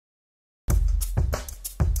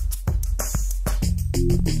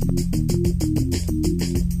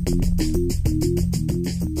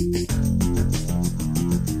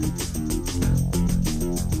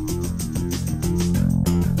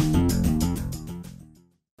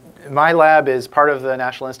My lab is part of the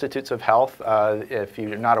National Institutes of Health. If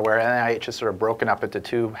you're not aware, NIH is sort of broken up into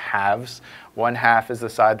two halves. One half is the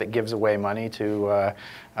side that gives away money to,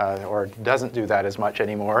 or doesn't do that as much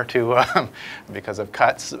anymore, to because of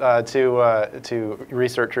cuts to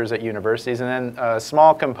researchers at universities. And then a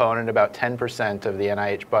small component, about 10% of the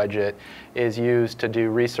NIH budget, is used to do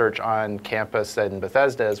research on campus in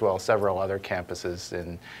Bethesda, as well as several other campuses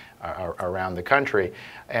in around the country.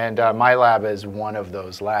 And my lab is one of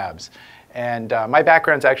those labs. And my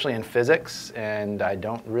background's actually in physics, and I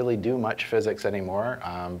don't really do much physics anymore,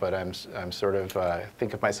 but I'm sort of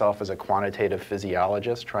think of myself as a quantitative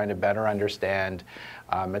physiologist, trying to better understand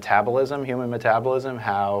metabolism, human metabolism,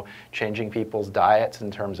 how changing people's diets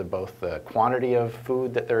in terms of both the quantity of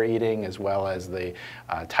food that they're eating as well as the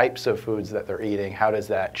types of foods that they're eating, how does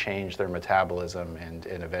that change their metabolism and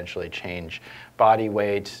eventually change body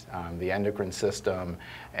weight, the endocrine system,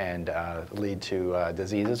 and lead to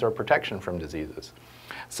diseases or protection from diseases.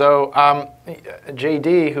 So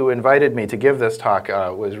JD, who invited me to give this talk,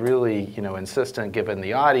 was really insistent, given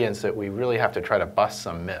the audience, that we really have to try to bust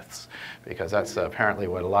some myths, because that's apparently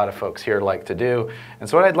what a lot of folks here like to do. And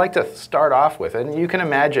so what I'd like to start off with, and you can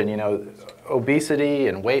imagine, obesity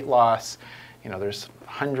and weight loss, there's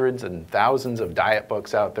hundreds and thousands of diet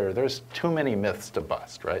books out there. There's too many myths to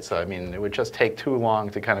bust, right? So I mean, it would just take too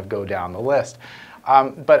long to kind of go down the list.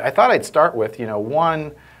 But I thought I'd start with,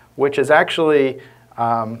 one which is actually,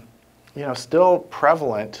 still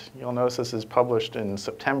prevalent. You'll notice this is published in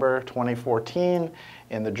September 2014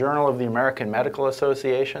 in the Journal of the American Medical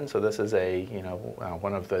Association. So this is a,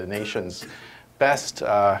 one of the nation's best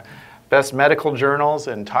medical journals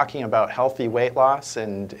in talking about healthy weight loss.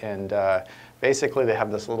 And basically they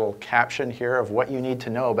have this little caption here of what you need to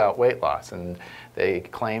know about weight loss. And they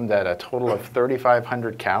claim that a total of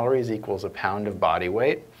 3,500 calories equals a pound of body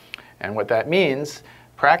weight. And what that means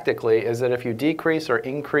practically is that if you decrease or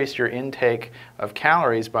increase your intake of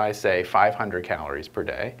calories by, say, 500 calories per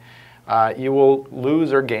day, you will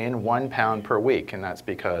lose or gain 1 pound per week. And that's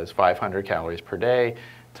because 500 calories per day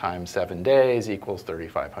times 7 days equals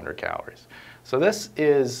 3,500 calories. So this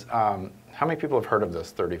is, how many people have heard of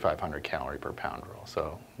this 3,500 calorie per pound rule?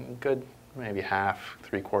 So good, maybe half,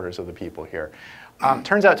 3/4 of the people here.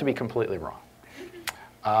 Turns out to be completely wrong.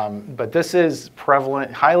 But this is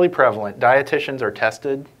prevalent, highly prevalent. Dietitians are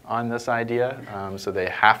tested on this idea, so they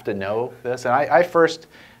have to know this. And I first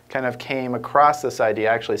kind of came across this idea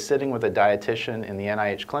actually sitting with a dietitian in the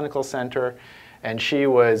NIH Clinical Center, and she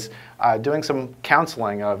was doing some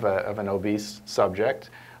counseling of an obese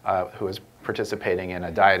subject who was participating in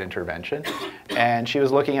a diet intervention. And she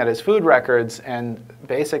was looking at his food records and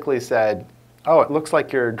basically said, oh, it looks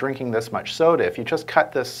like you're drinking this much soda. If you just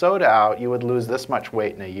cut this soda out, you would lose this much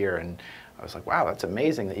weight in a year. And I was like, wow, that's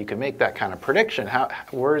amazing that you can make that kind of prediction.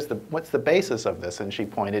 What's the basis of this? And she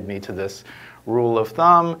pointed me to this rule of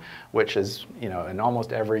thumb, which is in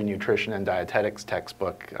almost every nutrition and dietetics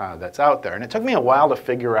textbook that's out there. And it took me a while to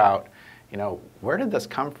figure out, where did this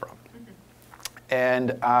come from? And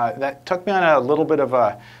that took me on a little bit of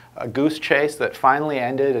a goose chase that finally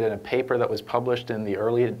ended in a paper that was published in the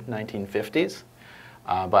early 1950s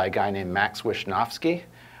by a guy named Max Wishnowsky,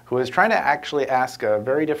 who was trying to actually ask a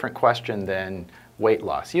very different question than weight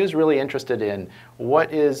loss. He was really interested in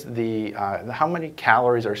what is how many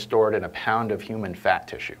calories are stored in a pound of human fat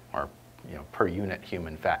tissue, or per unit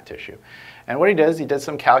human fat tissue. And what he does, he did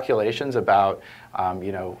some calculations about,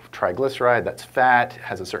 triglyceride, that's fat,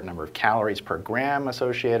 has a certain number of calories per gram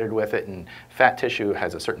associated with it, and fat tissue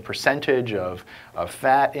has a certain percentage of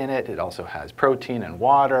fat in it. It also has protein and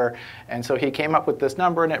water. And so he came up with this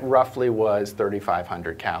number, and it roughly was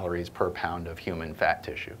 3,500 calories per pound of human fat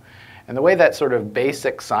tissue. And the way that sort of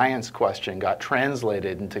basic science question got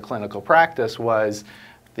translated into clinical practice was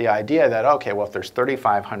the idea that, okay, well, if there's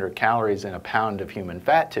 3,500 calories in a pound of human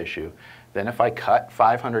fat tissue, then if I cut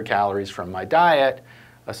 500 calories from my diet,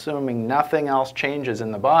 assuming nothing else changes in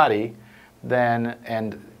the body, then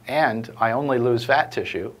and I only lose fat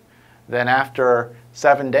tissue, then after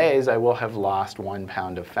 7 days I will have lost 1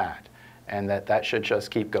 pound of fat, and that should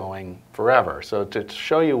just keep going forever. So to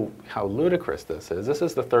show you how ludicrous this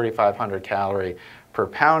is the 3,500 calorie per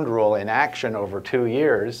pound rule in action over 2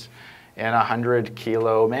 years in a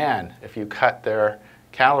 100-kilo man. If you cut their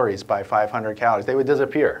calories by 500 calories, they would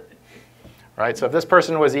disappear. Right? So if this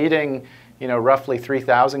person was eating, roughly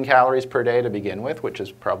 3,000 calories per day to begin with, which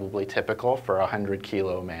is probably typical for a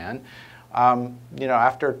 100-kilo man,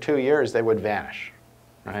 after 2 years they would vanish.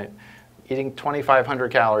 right? Eating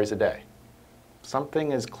 2,500 calories a day.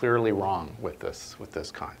 Something is clearly wrong with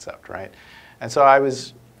this concept, right? And so I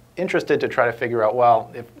was interested to try to figure out,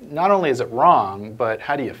 well, if not only is it wrong, but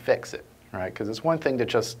how do you fix it, right? Because it's one thing to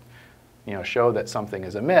just, show that something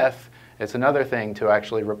is a myth. It's another thing to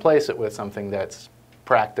actually replace it with something that's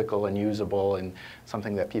practical and usable and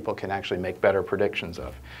something that people can actually make better predictions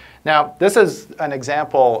of. Now, this is an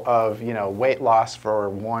example of, weight loss for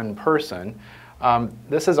one person.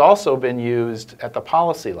 This has also been used at the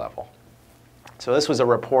policy level. So this was a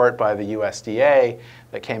report by the USDA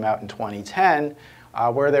that came out in 2010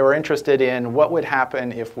 where they were interested in what would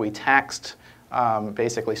happen if we taxed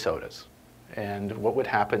basically sodas and what would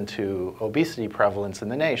happen to obesity prevalence in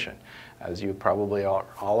the nation. As you probably are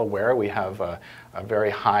all aware, we have a very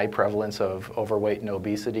high prevalence of overweight and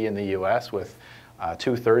obesity in the US, with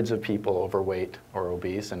 2/3 of people overweight or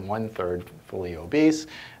obese and 1/3 fully obese.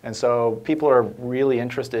 And so people are really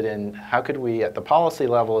interested in how could we, at the policy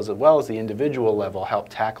level as well as the individual level, help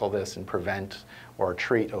tackle this and prevent or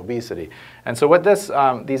treat obesity. And so what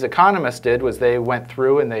these economists did was they went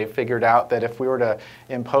through and they figured out that if we were to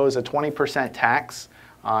impose a 20% tax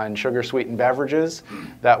on sugar-sweetened beverages,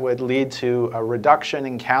 that would lead to a reduction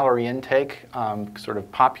in calorie intake, sort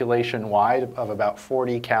of population-wide, of about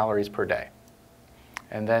 40 calories per day.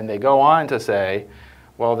 And then they go on to say,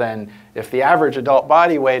 well then, if the average adult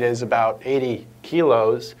body weight is about 80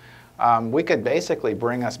 kilos, we could basically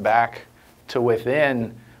bring us back to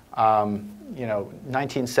within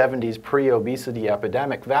 1970s pre-obesity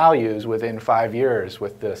epidemic values within 5 years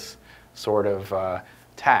with this sort of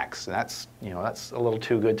tax. And that's a little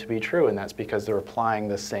too good to be true, and that's because they're applying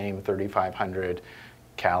the same 3,500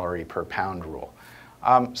 calorie per pound rule.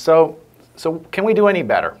 So can we do any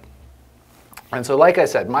better? And so, like I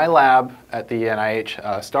said, my lab at the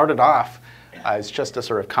NIH started off as just a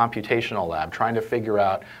sort of computational lab, trying to figure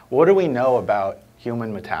out what do we know about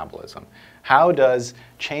human metabolism? How does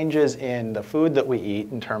changes in the food that we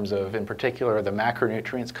eat, in terms of, in particular, the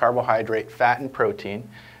macronutrients, carbohydrate, fat, and protein,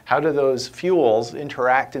 how do those fuels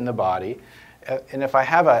interact in the body? And if I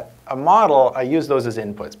have a model, I use those as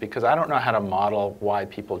inputs, because I don't know how to model why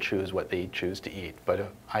people choose what they choose to eat. But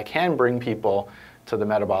I can bring people to the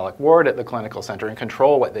metabolic ward at the clinical center and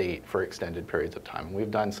control what they eat for extended periods of time. And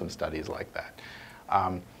we've done some studies like that.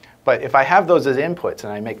 But if I have those as inputs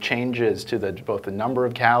and I make changes to both the number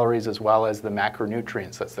of calories as well as the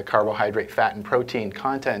macronutrients, that's the carbohydrate, fat, and protein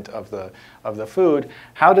content of the food,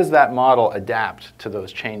 how does that model adapt to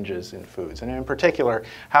those changes in foods? And in particular,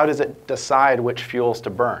 how does it decide which fuels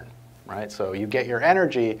to burn, right? So you get your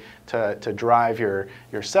energy to drive your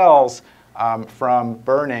cells from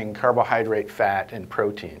burning carbohydrate, fat, and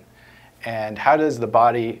protein. And how does the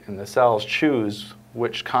body and the cells choose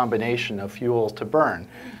which combination of fuels to burn?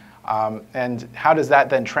 And how does that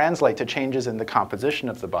then translate to changes in the composition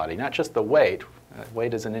of the body? Not just the weight.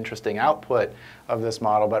 Weight is an interesting output of this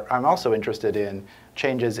model, but I'm also interested in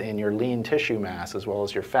changes in your lean tissue mass as well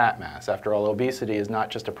as your fat mass. After all, obesity is not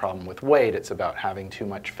just a problem with weight, it's about having too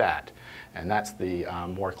much fat. And that's the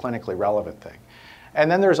more clinically relevant thing. And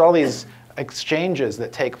then there's all these exchanges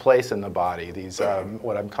that take place in the body, these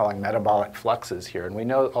what I'm calling metabolic fluxes here. And we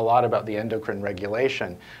know a lot about the endocrine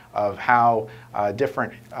regulation of how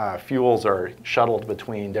different fuels are shuttled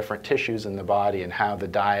between different tissues in the body, and how the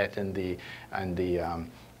diet and the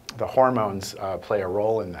hormones play a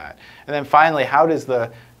role in that. And then finally, how does the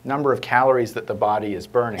number of calories that the body is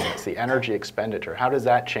burning, it's the energy expenditure, how does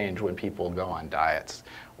that change when people go on diets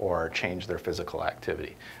or change their physical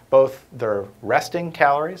activity? Both their resting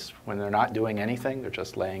calories, when they're not doing anything, they're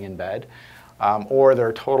just laying in bed, or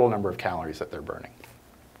their total number of calories that they're burning.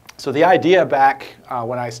 So the idea back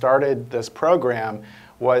when I started this program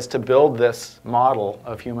was to build this model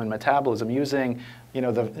of human metabolism using,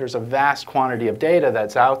 there's a vast quantity of data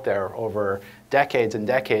that's out there over decades and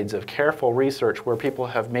decades of careful research where people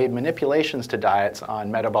have made manipulations to diets on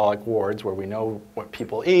metabolic wards where we know what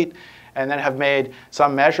people eat, and then have made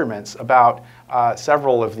some measurements about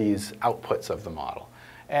several of these outputs of the model.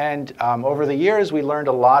 And over the years, we learned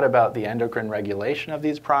a lot about the endocrine regulation of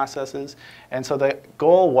these processes. And so the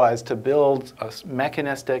goal was to build a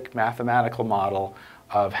mechanistic mathematical model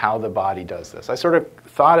of how the body does this. I sort of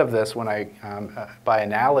thought of this when by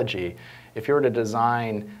analogy, if you were to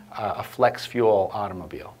design a flex fuel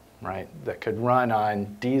automobile, right, that could run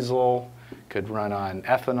on diesel, could run on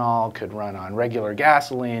ethanol, could run on regular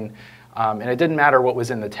gasoline, and it didn't matter what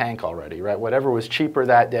was in the tank already, right? Whatever was cheaper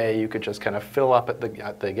that day, you could just kind of fill up at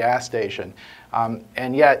the gas station,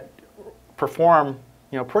 and yet perform,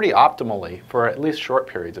 pretty optimally for at least short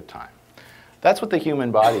periods of time. That's what the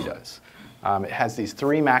human body does. It has these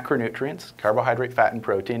 3 macronutrients, carbohydrate, fat, and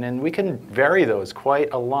protein, and we can vary those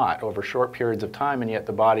quite a lot over short periods of time, and yet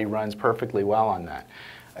the body runs perfectly well on that.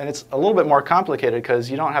 And it's a little bit more complicated because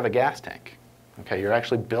you don't have a gas tank. Okay, you're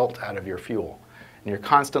actually built out of your fuel. And you're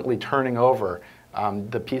constantly turning over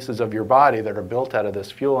the pieces of your body that are built out of this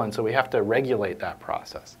fuel, and so we have to regulate that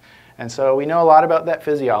process. And so we know a lot about that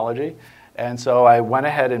physiology, and so I went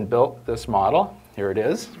ahead and built this model. Here it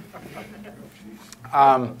is.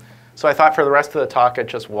 So I thought for the rest of the talk I'd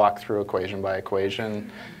just walk through equation by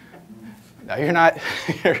equation. Now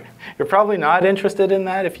you're probably not interested in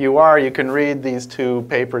that. If you are, you can read these 2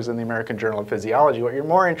 papers in the American Journal of Physiology. What you're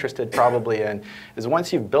more interested probably in is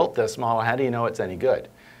once you've built this model, how do you know it's any good?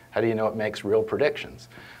 How do you know it makes real predictions?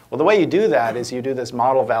 Well, the way you do that is you do this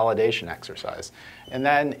model validation exercise. And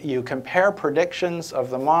then you compare predictions of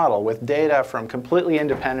the model with data from completely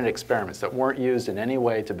independent experiments that weren't used in any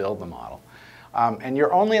way to build the model. And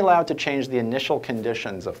you're only allowed to change the initial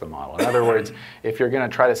conditions of the model. In other words, if you're going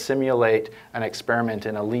to try to simulate an experiment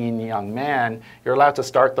in a lean young man, you're allowed to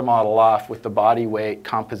start the model off with the body weight,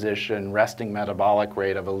 composition, resting metabolic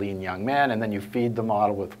rate of a lean young man, and then you feed the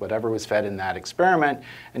model with whatever was fed in that experiment,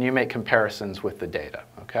 and you make comparisons with the data.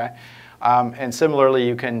 Okay? And similarly,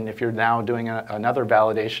 you can, if you're now doing another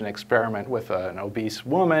validation experiment with an obese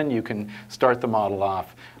woman, you can start the model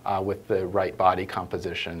off with the right body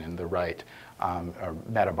composition and the right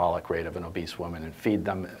metabolic rate of an obese woman and feed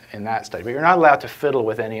them in that study. But you're not allowed to fiddle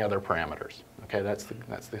with any other parameters. Okay, that's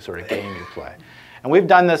the sort of game you play. And we've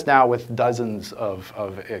done this now with dozens of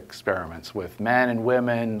experiments with men and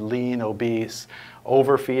women, lean, obese,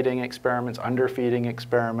 overfeeding experiments, underfeeding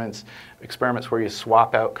experiments, experiments where you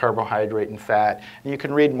swap out carbohydrate and fat. And you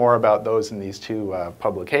can read more about those in these 2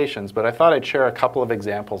 publications. But I thought I'd share a couple of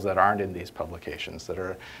examples that aren't in these publications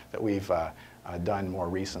that we've done more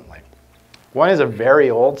recently. One is a very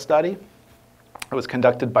old study. It was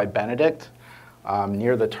conducted by Benedict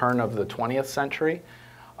near the turn of the 20th century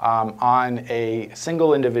on a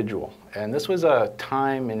single individual. And this was a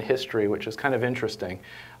time in history which is kind of interesting.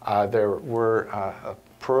 There were a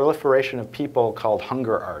proliferation of people called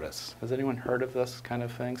hunger artists. Has anyone heard of this kind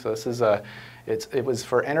of thing? So this is it was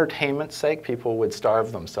for entertainment's sake. People would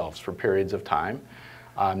starve themselves for periods of time.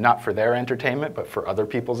 Not for their entertainment, but for other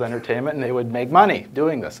people's entertainment, and they would make money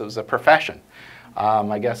doing this. It was a profession.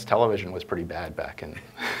 I guess television was pretty bad back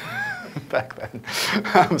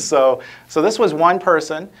then. So this was one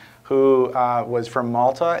person who was from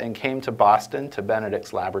Malta and came to Boston to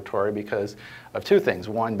Benedict's laboratory because of 2 things.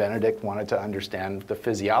 One, Benedict wanted to understand the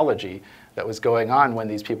physiology that was going on when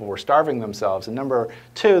these people were starving themselves. And number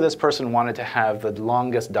 2, this person wanted to have the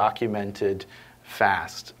longest documented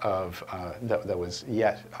fast that was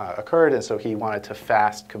yet occurred, and so he wanted to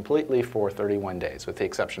fast completely for 31 days, with the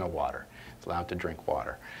exception of water. He's allowed to drink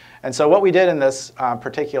water. And so what we did in this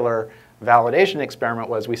particular validation experiment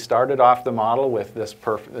was we started off the model with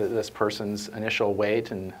this person's initial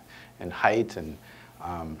weight and height and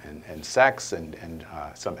sex and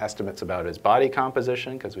some estimates about his body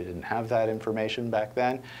composition, because we didn't have that information back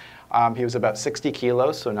then. He was about 60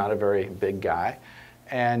 kilos, so not a very big guy.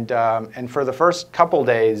 And for the first couple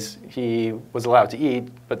days, he was allowed to eat,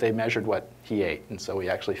 but they measured what he ate. And so we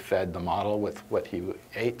actually fed the model with what he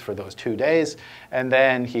ate for those 2 days. And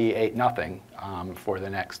then he ate nothing for the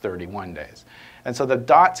next 31 days. And so the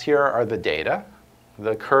dots here are the data.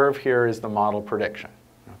 The curve here is the model prediction.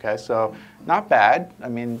 Okay, so not bad. I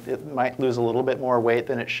mean, it might lose a little bit more weight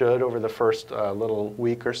than it should over the first little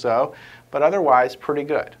week or so, but otherwise pretty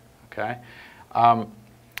good. Okay.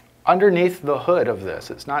 Underneath the hood of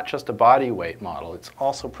this, it's not just a body weight model. It's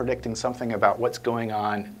also predicting something about what's going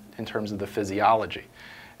on in terms of the physiology.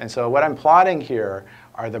 And so what I'm plotting here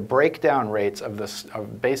are the breakdown rates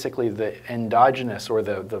of basically the endogenous or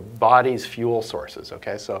the body's fuel sources.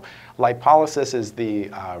 Okay, so lipolysis is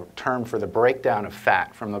the term for the breakdown of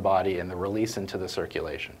fat from the body and the release into the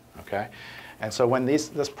circulation. Okay, and so when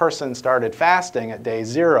this person started fasting at day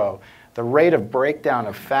 0, the rate of breakdown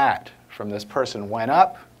of fat from this person went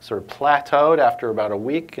up, sort of plateaued after about a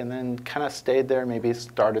week, and then kind of stayed there, maybe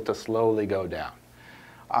started to slowly go down.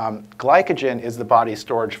 Glycogen is the body's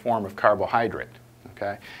storage form of carbohydrate.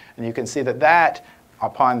 Okay? And you can see that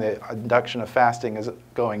upon the induction of fasting, is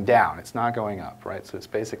going down. It's not going up, right? So it's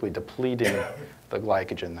basically depleting the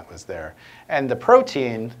glycogen that was there. And the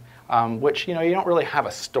protein, which you don't really have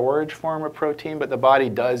a storage form of protein, but the body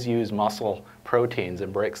does use muscle proteins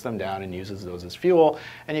and breaks them down and uses those as fuel.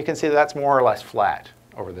 And you can see that's more or less flat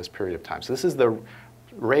over this period of time. So this is the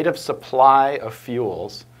rate of supply of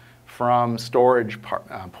fuels from storage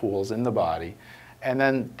pools in the body. And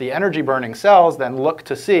then the energy-burning cells then look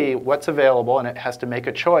to see what's available, and it has to make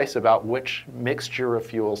a choice about which mixture of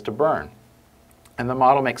fuels to burn. And the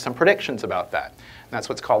model makes some predictions about that. And that's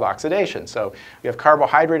what's called oxidation. So we have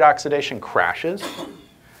carbohydrate oxidation crashes.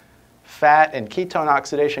 Fat and ketone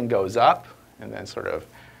oxidation goes up and then sort of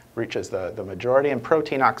reaches the majority. And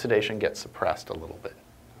protein oxidation gets suppressed a little bit.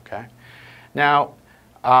 Okay? Now,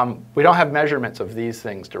 we don't have measurements of these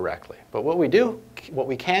things directly. But what we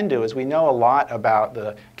can do is we know a lot about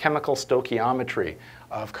the chemical stoichiometry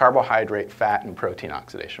of carbohydrate, fat, and protein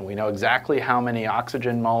oxidation. We know exactly how many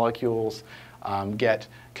oxygen molecules get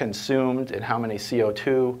consumed and how many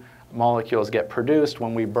CO2 molecules get produced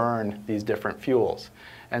when we burn these different fuels.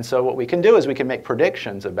 And so what we can do is we can make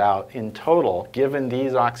predictions about, in total, given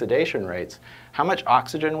these oxidation rates, how much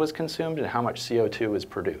oxygen was consumed and how much CO2 was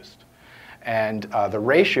produced. And the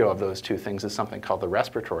ratio of those two things is something called the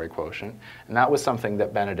respiratory quotient, and that was something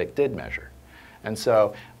that Benedict did measure. And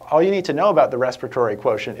so all you need to know about the respiratory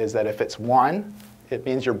quotient is that if it's 1, it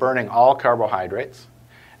means you're burning all carbohydrates,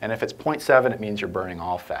 and if it's 0.7, it means you're burning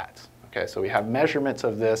all fats. Okay, so we have measurements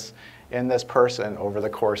of this in this person over the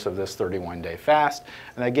course of this 31-day fast.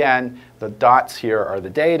 And again, the dots here are the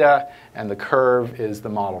data, and the curve is the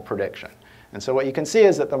model prediction. And so what you can see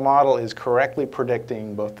is that the model is correctly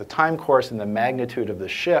predicting both the time course and the magnitude of the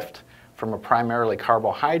shift from a primarily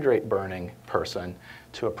carbohydrate-burning person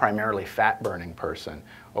to a primarily fat-burning person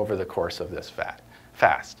over the course of this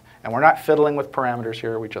fast. And we're not fiddling with parameters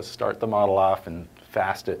here. We just start the model off and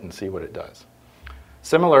fast it and see what it does.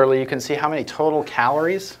 Similarly, you can see how many total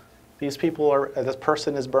calories this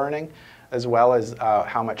person is burning, as well as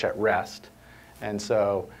how much at rest. And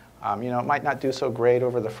so, it might not do so great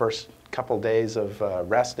over the first couple days of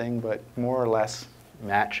resting, but more or less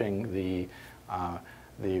matching the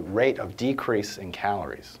rate of decrease in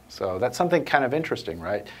calories. So that's something kind of interesting,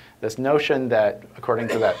 right? This notion that, according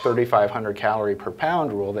to that 3,500 calorie per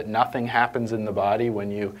pound rule, that nothing happens in the body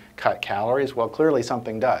when you cut calories. Well, clearly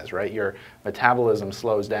something does, right? Your metabolism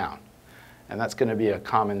slows down. And that's going to be a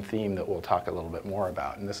common theme that we'll talk a little bit more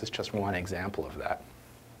about. And this is just one example of that.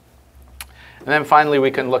 And then finally,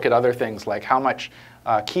 we can look at other things like how much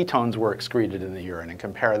ketones were excreted in the urine and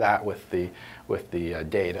compare that with the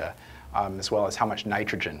data, as well as how much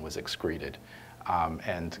nitrogen was excreted,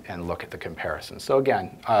 and look at the comparison. So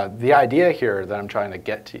again, the idea here that I'm trying to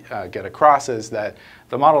get across is that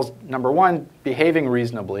the model's, number one, behaving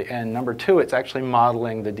reasonably, and number two, it's actually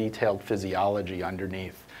modeling the detailed physiology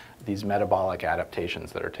underneath these metabolic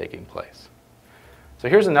adaptations that are taking place. So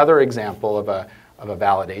here's another example of a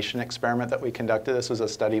validation experiment that we conducted. This was a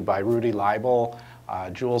study by Rudy Leibel,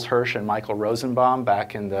 Jules Hirsch, and Michael Rosenbaum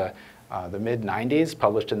back in the mid-90s,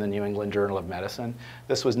 published in the New England Journal of Medicine.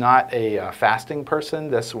 This was not a fasting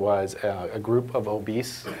person. This was a group of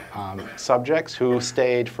obese subjects who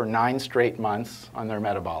stayed for 9 straight months on their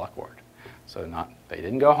metabolic ward. So they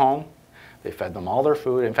didn't go home. They fed them all their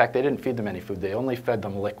food. In fact, they didn't feed them any food. They only fed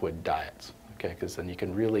them liquid diets, okay? Because then you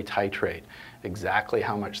can really titrate exactly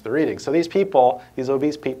how much they're eating. So these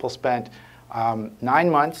obese people spent 9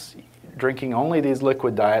 months drinking only these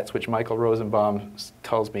liquid diets, which Michael Rosenbaum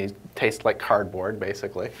tells me taste like cardboard,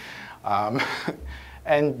 basically.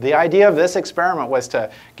 And the idea of this experiment was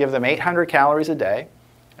to give them 800 calories a day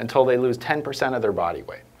until they lose 10% of their body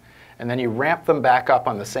weight. And then you ramp them back up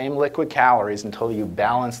on the same liquid calories until you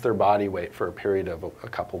balance their body weight for a period of a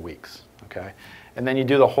couple weeks. Okay? And then you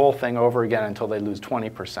do the whole thing over again until they lose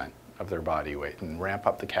 20% of their body weight and ramp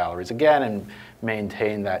up the calories again and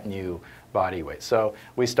maintain that new body weight. So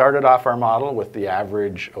we started off our model with the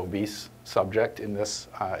average obese subject in this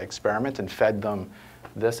experiment and fed them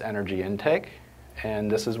this energy intake. And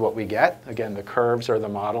this is what we get. Again, the curves are the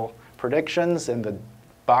model predictions, and the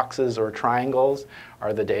boxes or triangles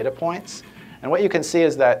are the data points. And what you can see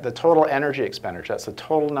is that the total energy expenditure, that's the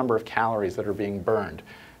total number of calories that are being burned,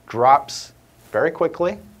 drops very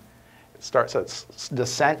quickly. It starts its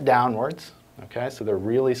descent downwards. Okay, so they're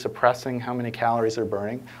really suppressing how many calories they're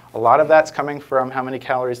burning. A lot of that's coming from how many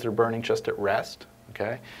calories they're burning just at rest.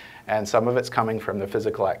 Okay, and some of it's coming from the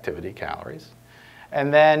physical activity calories.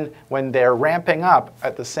 And then when they're ramping up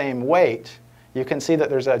at the same weight, you can see that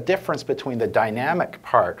there's a difference between the dynamic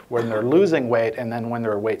part when they're losing weight and then when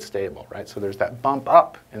they're weight stable, right? So there's that bump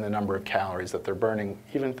up in the number of calories that they're burning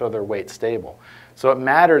even though they're weight stable. So it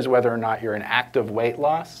matters whether or not you're in active weight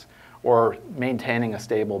loss or maintaining a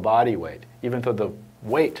stable body weight, even though the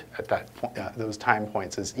weight at those time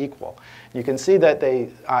points is equal. You can see that they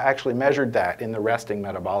actually measured that in the resting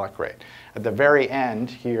metabolic rate. At the very end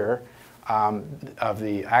here of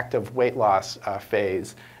the active weight loss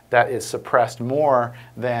phase, that is suppressed more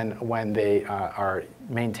than when they are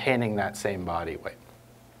maintaining that same body weight.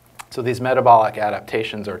 So these metabolic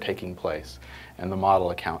adaptations are taking place, and the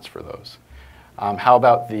model accounts for those. How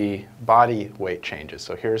about the body weight changes?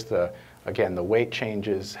 So here's again, the weight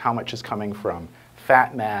changes, how much is coming from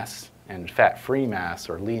fat mass and fat-free mass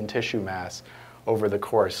or lean tissue mass over the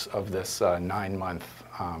course of this 9-month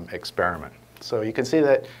experiment. So you can see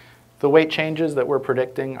that the weight changes that we're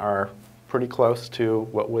predicting are pretty close to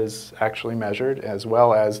what was actually measured, as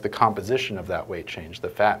well as the composition of that weight change, the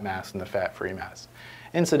fat mass and the fat-free mass.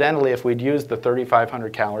 Incidentally, if we'd used the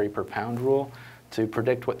 3,500 calorie per pound rule to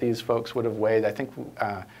predict what these folks would have weighed, I think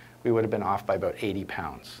we would have been off by about 80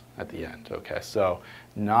 pounds at the end. Okay, so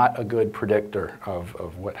not a good predictor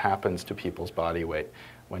of what happens to people's body weight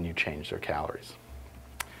when you change their calories.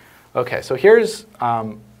 Okay, so here's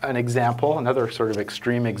an example, another sort of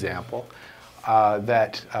extreme example,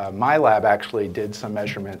 that my lab actually did some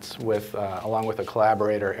measurements with, along with a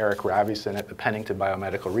collaborator, Eric Ravison, at the Pennington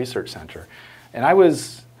Biomedical Research Center. And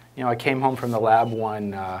I came home from the lab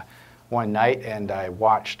one night and I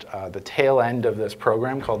watched the tail end of this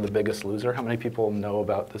program called The Biggest Loser. How many people know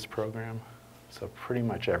about this program? So pretty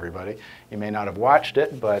much everybody. You may not have watched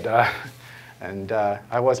it, but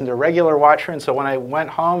I wasn't a regular watcher, and so when I went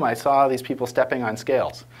home, I saw these people stepping on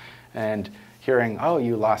scales and hearing, oh,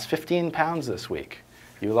 you lost 15 pounds this week.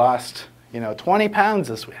 You lost, 20 pounds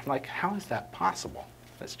this week. I'm like, how is that possible?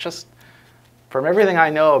 It's just, from everything I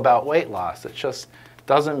know about weight loss, it just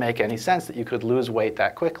doesn't make any sense that you could lose weight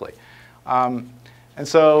that quickly. And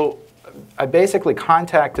so I basically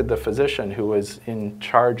contacted the physician who was in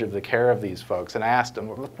charge of the care of these folks, and I asked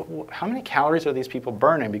him, how many calories are these people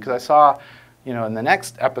burning? Because I saw, in the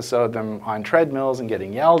next episode, them on treadmills and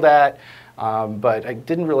getting yelled at, but I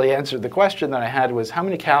didn't really answer the question that I had was, how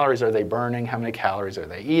many calories are they burning? How many calories are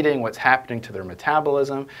they eating? What's happening to their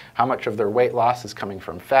metabolism? How much of their weight loss is coming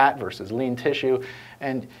from fat versus lean tissue?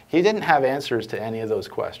 And he didn't have answers to any of those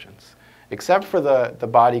questions, except for the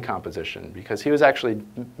body composition, because he was actually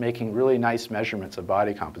making really nice measurements of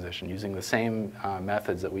body composition using the same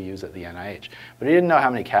methods that we use at the NIH. But he didn't know how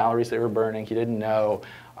many calories they were burning. He didn't know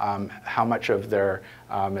how much of their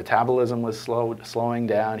metabolism was slowing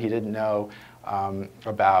down. He didn't know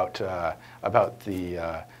about how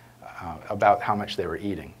much they were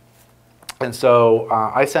eating. And so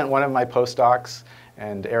I sent one of my postdocs,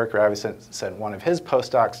 and Eric Ravison sent one of his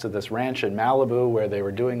postdocs to this ranch in Malibu where they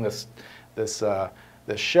were doing this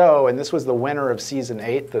show, and this was the winner of season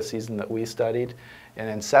 8, the season that we studied. And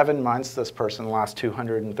in 7 months, this person lost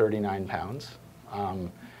 239 pounds.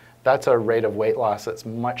 That's a rate of weight loss that's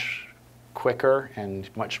much quicker and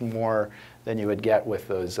much more than you would get with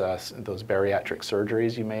those bariatric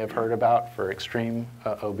surgeries you may have heard about for extreme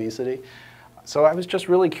obesity. So I was just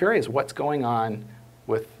really curious, what's going on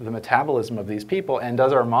with the metabolism of these people, and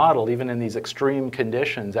does our model, even in these extreme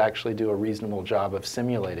conditions, actually do a reasonable job of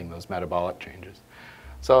simulating those metabolic changes?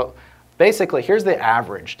 So basically, here's the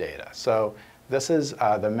average data. So this is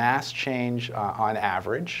the mass change on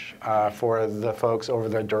average for the folks over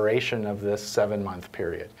the duration of this 7-month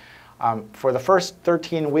period. For the first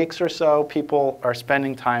 13 weeks or so, people are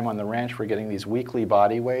spending time on the ranch. We're getting these weekly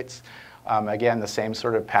body weights. Again, the same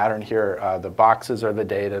sort of pattern here. The boxes are the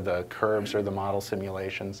data, the curves are the model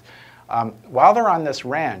simulations. While they're on this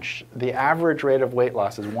ranch, the average rate of weight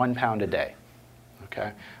loss is 1 pound a day.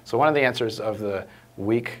 Okay? So one of the answers of the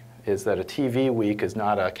week is that a TV week is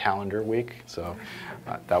not a calendar week. So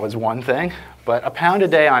that was one thing. But 1 pound a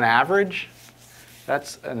day on average,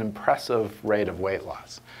 that's an impressive rate of weight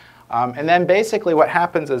loss. And then basically what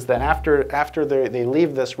happens is then after they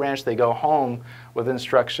leave this ranch, they go home with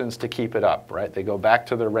instructions to keep it up, right? They go back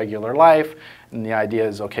to their regular life, and the idea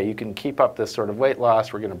is, okay, you can keep up this sort of weight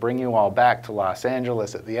loss. We're going to bring you all back to Los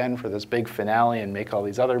Angeles at the end for this big finale and make all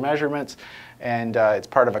these other measurements. And it's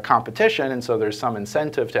part of a competition, and so there's some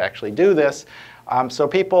incentive to actually do this. So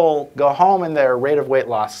people go home and their rate of weight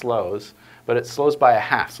loss slows, but it slows by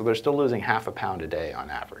 1/2, so they're still losing 1/2 pound a day on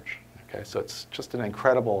average. Okay, so it's just an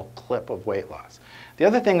incredible clip of weight loss. The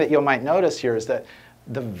other thing that you might notice here is that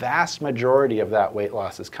the vast majority of that weight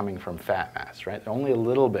loss is coming from fat mass, right? Only a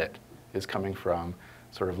little bit is coming from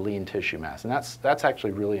sort of lean tissue mass, and that's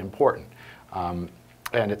actually really important.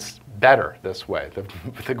 And it's better this way.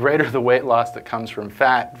 The greater the weight loss that comes from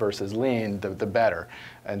fat versus lean, the better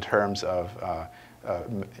in terms of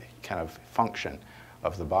kind of function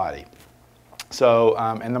of the body. So,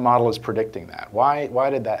 and the model is predicting that. Why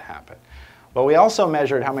did that happen? But we also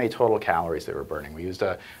measured how many total calories they were burning. We used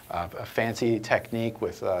a fancy technique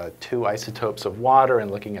with 2 isotopes of water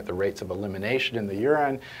and looking at the rates of elimination in the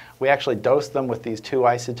urine. We actually dosed them with these 2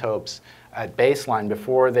 isotopes at baseline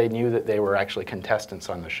before they knew that they were actually contestants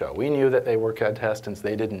on the show. We knew that they were contestants.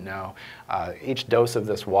 They didn't know. Each dose of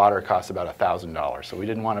this water costs about $1,000, so we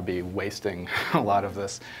didn't want to be wasting a lot of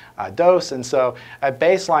this dose. And so at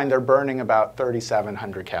baseline, they're burning about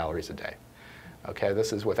 3,700 calories a day. Okay,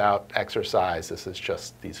 this is without exercise. This is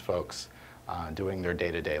just these folks doing their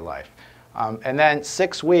day-to-day life. And then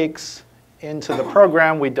 6 weeks into the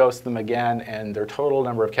program, we dosed them again, and their total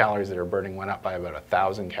number of calories that are burning went up by about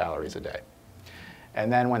 1,000 calories a day.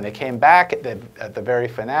 And then when they came back at the very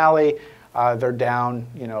finale, they're down,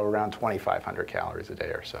 around 2,500 calories a day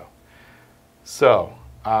or so. So,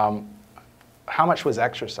 how much was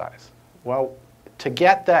exercise? Well, to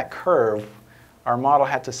get that curve, our model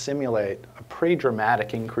had to simulate a pretty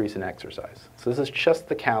dramatic increase in exercise. So this is just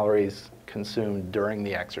the calories consumed during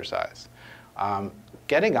the exercise.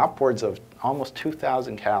 Getting upwards of almost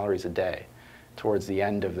 2,000 calories a day towards the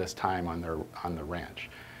end of this time on the ranch.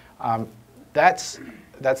 That's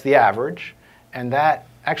the average, and that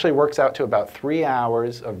actually works out to about 3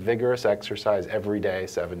 hours of vigorous exercise every day,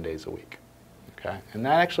 7 days a week. Okay? And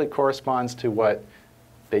that actually corresponds to what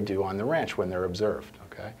they do on the ranch when they're observed.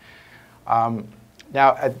 Okay?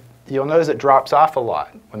 Now, you'll notice it drops off a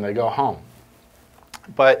lot when they go home.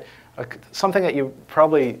 But something that you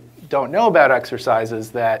probably don't know about exercise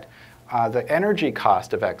is that the energy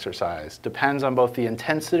cost of exercise depends on both the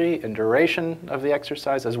intensity and duration of the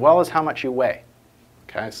exercise as well as how much you weigh.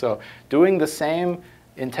 Okay? So doing the same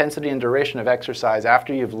intensity and duration of exercise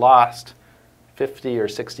after you've lost 50 or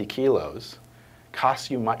 60 kilos costs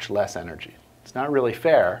you much less energy. It's not really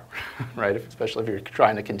fair, right? Especially if you're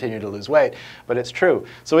trying to continue to lose weight, but it's true.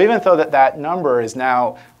 So even though that number is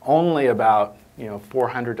now only about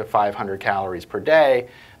 400 to 500 calories per day,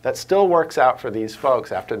 that still works out for these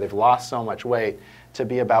folks after they've lost so much weight to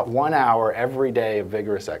be about 1 hour every day of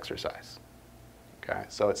vigorous exercise. Okay,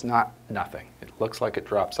 so it's not nothing. It looks like it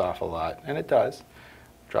drops off a lot, and it does.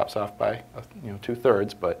 It drops off by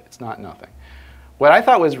 2/3, but it's not nothing. What I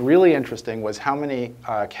thought was really interesting was how many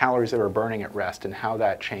calories they were burning at rest and how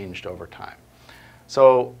that changed over time.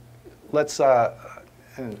 So let's,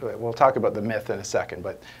 and we'll talk about the myth in a second,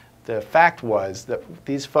 but the fact was that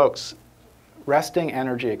these folks, resting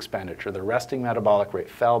energy expenditure, the resting metabolic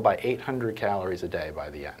rate fell by 800 calories a day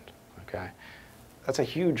by the end. Okay? That's a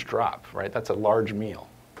huge drop, right? That's a large meal.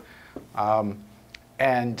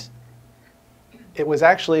 And it was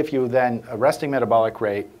actually, if you then, a resting metabolic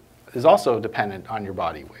rate is also dependent on your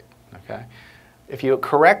body weight. Okay? If you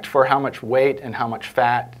correct for how much weight and how much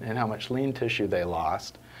fat and how much lean tissue they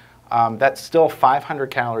lost, that's still 500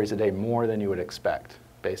 calories a day more than you would expect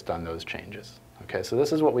based on those changes. Okay, so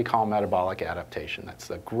this is what we call metabolic adaptation. That's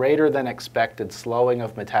the greater than expected slowing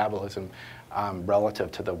of metabolism relative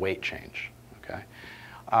to the weight change. Okay?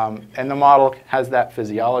 And the model has that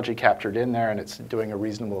physiology captured in there, and it's doing a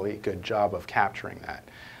reasonably good job of capturing that.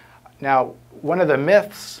 Now, one of the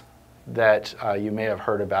myths that you may have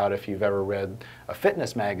heard about if you've ever read a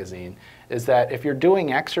fitness magazine is that if you're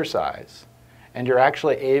doing exercise and you're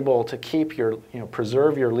actually able to keep your,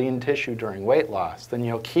 preserve your lean tissue during weight loss, then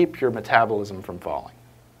you'll keep your metabolism from falling.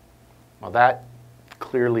 Well, that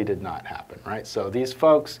clearly did not happen, right? So these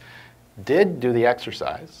folks did do the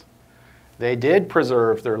exercise. They did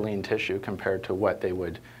preserve their lean tissue compared to what they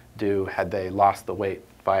would do had they lost the weight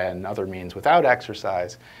by another means without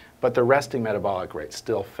exercise, but the resting metabolic rate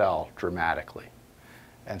still fell dramatically.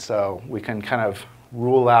 And so we can kind of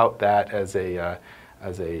rule out that as a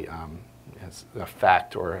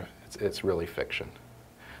fact, or it's really fiction.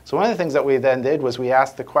 So one of the things that we then did was we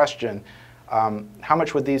asked the question, how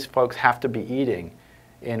much would these folks have to be eating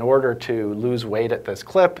in order to lose weight at this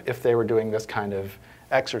clip if they were doing this kind of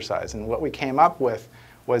exercise? And what we came up with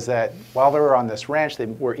was that while they were on this ranch, they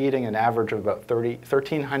were eating an average of about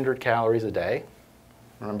 1,300 calories a day.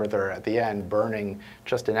 Remember, they're at the end burning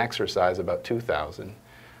just in exercise about 2,000.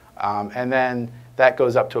 And then that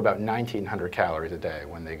goes up to about 1,900 calories a day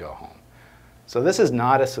when they go home. So this is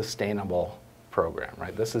not a sustainable program,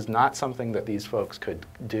 right? This is not something that these folks could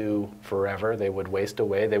do forever. They would waste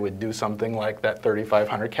away. They would do something like that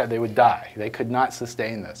 3,500 they would die. They could not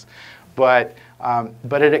sustain this. But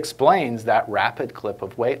it explains that rapid clip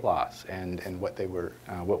of weight loss and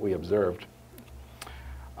what we observed.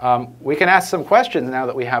 We can ask some questions now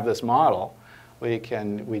that we have this model. We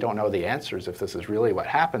don't know the answers if this is really what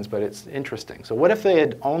happens, but it's interesting. So what if they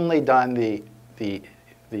had only done the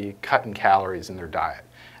cut in calories in their diet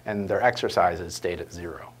and their exercise had stayed at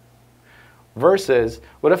 0? versus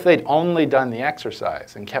what if they'd only done the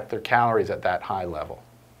exercise and kept their calories at that high level?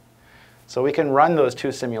 So we can run those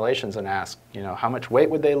two simulations and ask, how much weight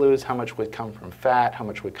would they lose, how much would come from fat, how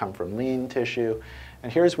much would come from lean tissue.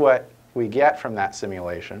 And here's what we get from that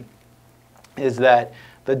simulation, is that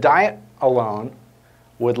the diet alone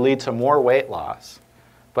would lead to more weight loss,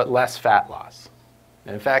 but less fat loss.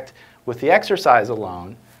 And in fact, with the exercise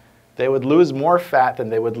alone, they would lose more fat than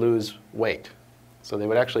they would lose weight. So they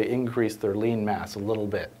would actually increase their lean mass a little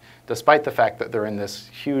bit, despite the fact that they're in this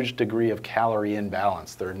huge degree of calorie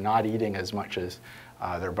imbalance. They're not eating as much as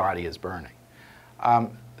their body is burning.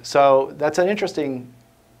 So that's an interesting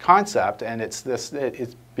concept, and it's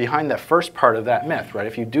behind the first part of that myth, right?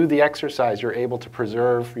 If you do the exercise, you're able to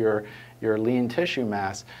preserve your lean tissue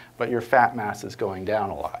mass, but your fat mass is going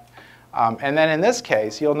down a lot. And then in this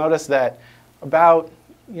case, you'll notice that about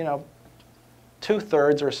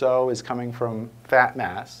 2/3 or so is coming from fat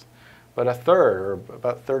mass, but a third, or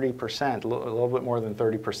about 30%, a little bit more than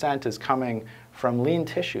 30%, is coming from lean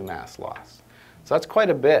tissue mass loss. So that's quite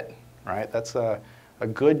a bit, right? That's a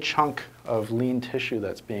good chunk of lean tissue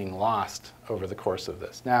that's being lost over the course of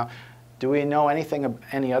this. Now, do we know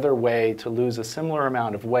any other way to lose a similar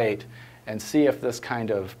amount of weight and see if this kind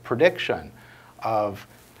of prediction of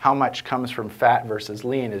how much comes from fat versus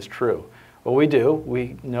lean is true? Well, we do.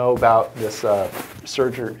 We know about this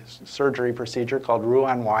surgery procedure called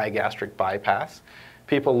Roux-en-Y gastric bypass.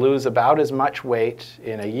 People lose about as much weight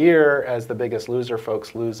in a year as the Biggest Loser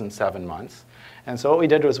folks lose in 7 months. And so what we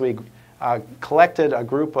did was we collected a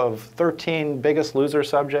group of 13 Biggest Loser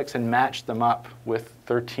subjects and matched them up with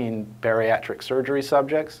 13 bariatric surgery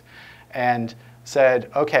subjects and said,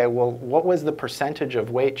 okay, well, what was the percentage of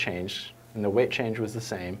weight change, and the weight change was the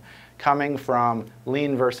same, coming from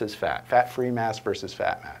lean versus fat, fat-free mass versus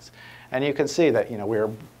fat mass. And you can see that we're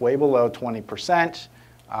way below 20%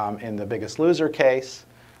 in the Biggest Loser case,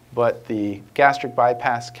 but the gastric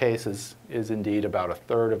bypass case is indeed about a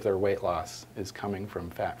third of their weight loss is coming from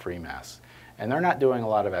fat-free mass. And they're not doing a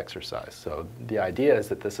lot of exercise. So the idea is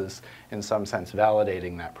that this is, in some sense,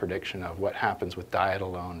 validating that prediction of what happens with diet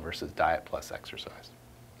alone versus diet plus exercise.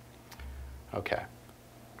 Okay.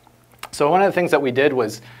 So one of the things that we did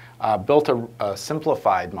was built a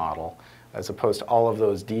simplified model as opposed to all of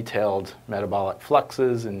those detailed metabolic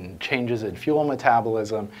fluxes and changes in fuel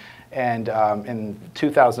metabolism. And in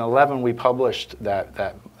 2011, we published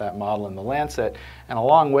that model in The Lancet. And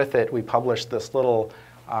along with it, we published this little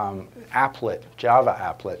applet, Java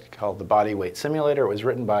applet, called the Body Weight Simulator. It was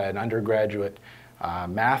written by an undergraduate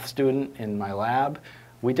math student in my lab.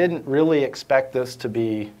 We didn't really expect this to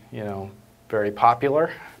be, very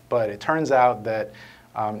popular, but it turns out that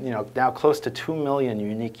now close to 2 million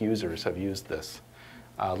unique users have used this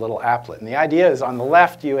little applet. And the idea is on the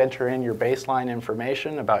left, you enter in your baseline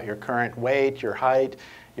information about your current weight, your height,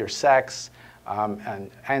 your sex,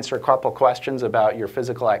 and answer a couple questions about your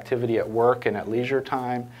physical activity at work and at leisure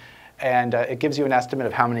time. And it gives you an estimate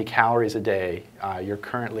of how many calories a day you're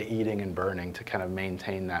currently eating and burning to kind of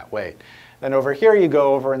maintain that weight. Then over here, you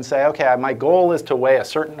go over and say, okay, my goal is to weigh a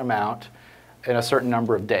certain amount in a certain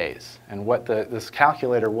number of days. And what this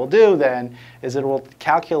calculator will do then is it will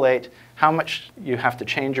calculate how much you have to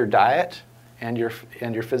change your diet and your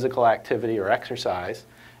physical activity or exercise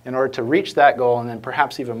in order to reach that goal, and then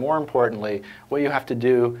perhaps even more importantly, what you have to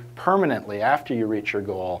do permanently after you reach your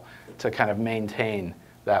goal to kind of maintain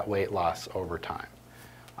that weight loss over time.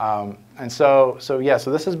 And so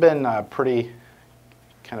this has been a pretty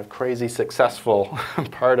kind of crazy successful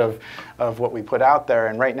part of what we put out there.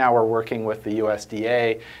 And right now we're working with the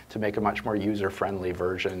USDA to make a much more user-friendly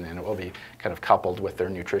version, and it will be kind of coupled with their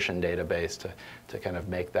nutrition database to kind of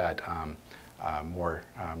make that more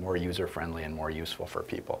user-friendly and more useful for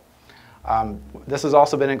people. This has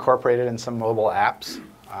also been incorporated in some mobile apps.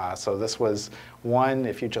 So this was one,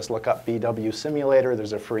 if you just look up BW Simulator,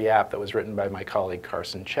 there's a free app that was written by my colleague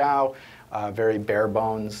Carson Chow, very bare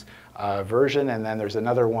bones version. And then there's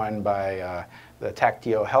another one by the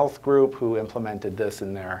Tactio Health group who implemented this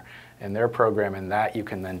in their program, and that you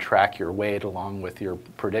can then track your weight along with your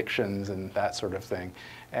predictions and that sort of thing.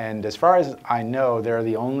 And as far as I know, they're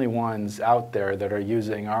the only ones out there that are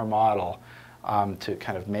using our model to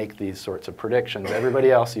kind of make these sorts of predictions. Everybody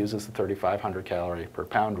else uses the 3,500 calorie per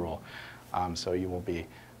pound rule. So you will be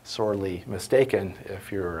sorely mistaken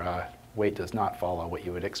if your weight does not follow what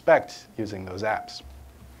you would expect using those apps.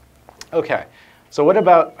 Okay, so what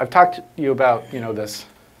about, I've talked to you about this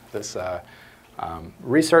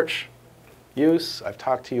research use. I've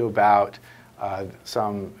talked to you about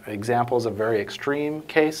some examples of very extreme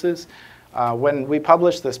cases. When we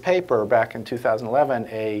published this paper back in 2011,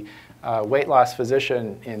 a weight loss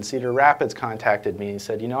physician in Cedar Rapids contacted me and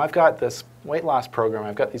said, you know, I've got this weight loss program.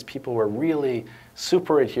 I've got these people who are really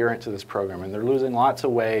super adherent to this program, and they're losing lots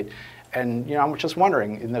of weight. And you know, I'm just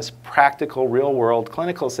wondering, in this practical, real-world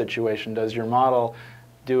clinical situation, does your model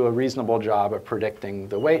do a reasonable job of predicting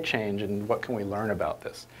the weight change, and what can we learn about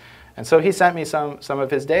this? And so he sent me some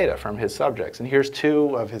of his data from his subjects, and here's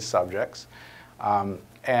 2 of his subjects.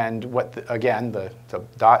 And again, the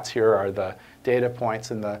dots here are the data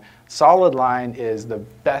points, and the solid line is the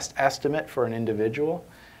best estimate for an individual,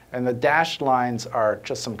 and the dashed lines are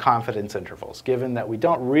just some confidence intervals, given that we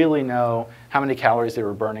don't really know how many calories they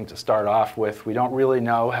were burning to start off with. We don't really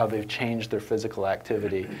know how they've changed their physical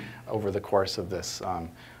activity over the course of this,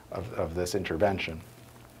 of this intervention.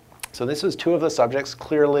 So this is 2 of the subjects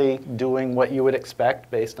clearly doing what you would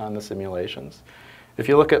expect based on the simulations. If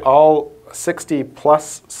you look at all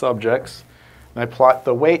 60-plus subjects, and I plot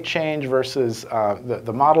the weight change versus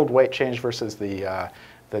the modeled weight change versus the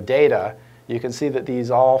data, you can see that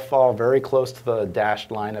these all fall very close to the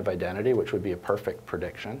dashed line of identity, which would be a perfect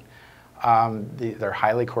prediction. They're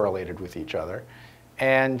highly correlated with each other.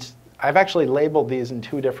 And I've actually labeled these in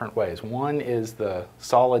 2 different ways. One is the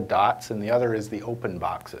solid dots, and the other is the open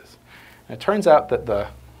boxes. And it turns out that the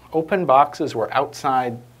open boxes were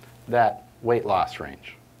outside that weight loss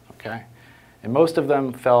range, okay? And most of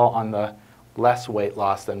them fell on the less weight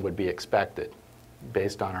loss than would be expected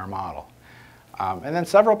based on our model. And then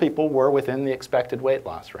several people were within the expected weight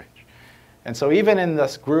loss range. And so even in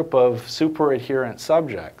this group of super adherent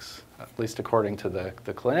subjects, at least according to the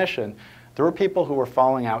clinician, there were people who were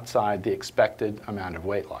falling outside the expected amount of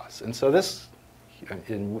weight loss. And so this,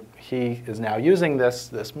 he is now using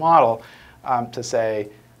this model to say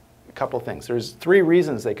a couple things. There's 3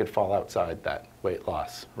 reasons they could fall outside that weight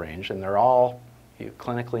loss range, and they're all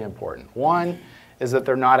clinically important. One is that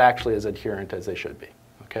they're not actually as adherent as they should be.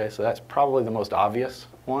 Okay, so that's probably the most obvious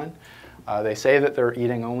one. They say that they're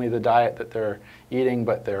eating only the diet that they're eating,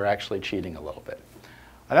 but they're actually cheating a little bit.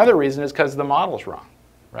 Another reason is because the model's wrong,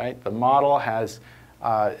 right? The model has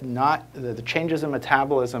the changes in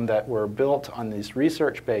metabolism that were built on this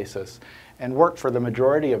research basis and worked for the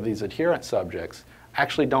majority of these adherent subjects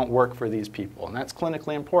actually don't work for these people. And that's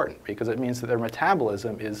clinically important because it means that their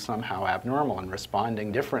metabolism is somehow abnormal and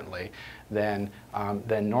responding differently than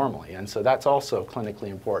normally. And so that's also clinically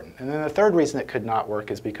important. And then the third reason it could not work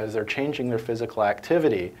is because they're changing their physical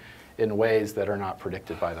activity in ways that are not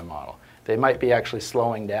predicted by the model. They might be actually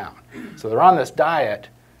slowing down. So they're on this diet,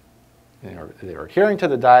 they're adhering to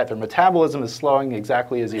the diet, their metabolism is slowing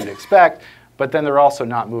exactly as you'd expect, but then they're also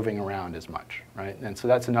not moving around as much, right? And so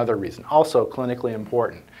that's another reason, also clinically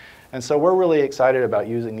important. And so we're really excited about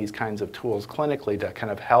using these kinds of tools clinically to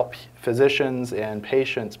kind of help physicians and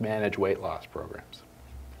patients manage weight loss programs.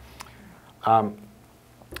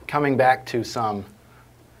 Coming back to some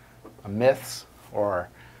myths, or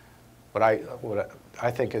what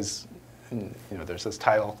I think is, there's this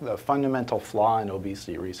title, The Fundamental Flaw in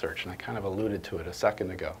Obesity Research, and I kind of alluded to it a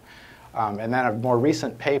second ago. And then a more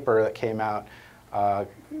recent paper that came out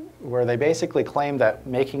where they basically claim that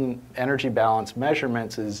making energy balance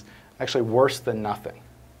measurements is actually worse than nothing.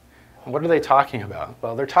 And what are they talking about?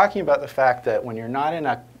 Well, they're talking about the fact that when you're not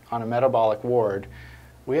on a metabolic ward,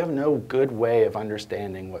 we have no good way of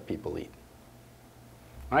understanding what people eat.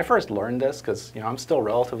 When I first learned this, because I'm still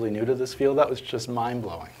relatively new to this field, that was just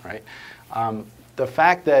mind-blowing, right? The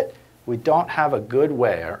fact that we don't have a good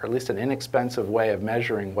way, or at least an inexpensive way of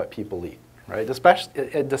measuring what people eat, right?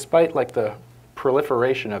 Despite like the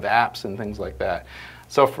proliferation of apps and things like that.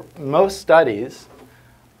 So most studies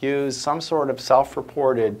use some sort of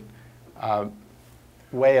self-reported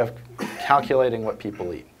way of calculating what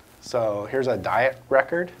people eat. So here's a diet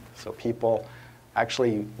record. So people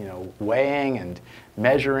actually, weighing and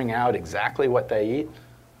measuring out exactly what they eat.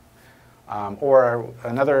 Or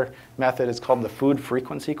another method is called the food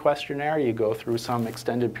frequency questionnaire. You go through some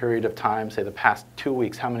extended period of time, say the past 2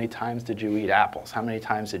 weeks, how many times did you eat apples? How many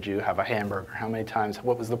times did you have a hamburger? How many times,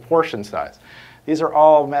 what was the portion size? These are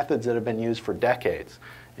all methods that have been used for decades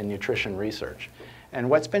in nutrition research. And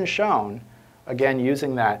what's been shown, again,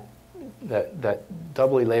 using that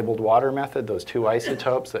doubly labeled water method, those 2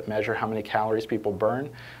 isotopes that measure how many calories people burn,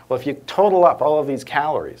 well, if you total up all of these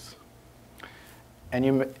calories and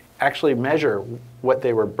you actually measure what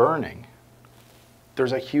they were burning,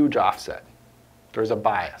 there's a huge offset. There's a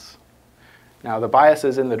bias. Now, the bias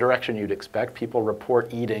is in the direction you'd expect. People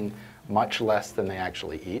report eating much less than they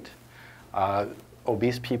actually eat.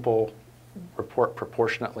 Obese people report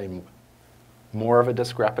proportionately more of a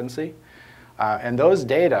discrepancy. And those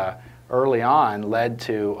data early on led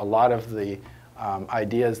to a lot of the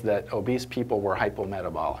ideas that obese people were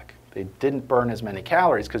hypometabolic. They didn't burn as many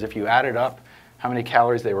calories because if you added up how many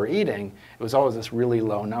calories they were eating, it was always this really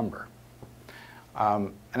low number.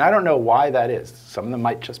 And I don't know why that is. Some of them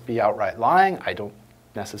might just be outright lying. I don't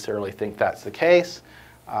necessarily think that's the case.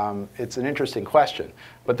 It's an interesting question.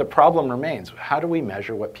 But the problem remains. How do we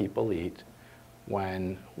measure what people eat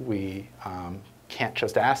when we can't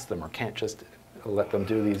just ask them or can't just let them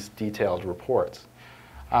do these detailed reports?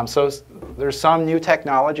 So there's some new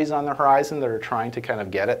technologies on the horizon that are trying to kind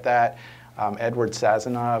of get at that. Edward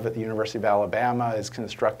Sazonov at the University of Alabama is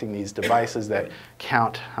constructing these devices that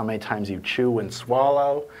count how many times you chew and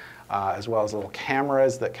swallow, as well as little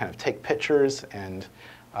cameras that kind of take pictures and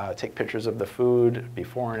take pictures of the food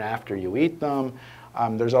before and after you eat them.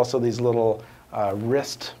 There's also these little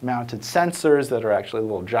wrist-mounted sensors that are actually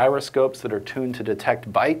little gyroscopes that are tuned to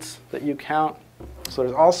detect bites that you count. So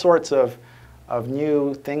there's all sorts of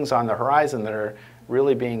new things on the horizon that are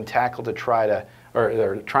really being tackled to try to, or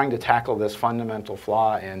they're trying to tackle this fundamental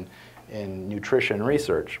flaw in nutrition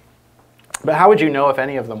research. But how would you know if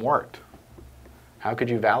any of them worked? How could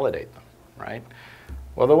you validate them, right?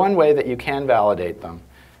 Well, the one way that you can validate them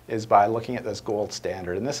is by looking at this gold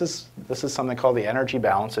standard. And this is something called the energy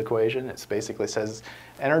balance equation. It basically says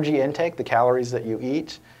energy intake, the calories that you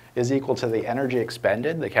eat, is equal to the energy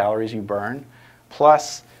expended, the calories you burn,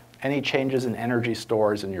 plus any changes in energy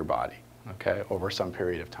stores in your body, okay, over some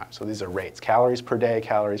period of time. So these are rates, calories per day,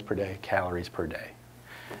 calories per day, calories per day.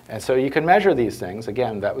 And so you can measure these things.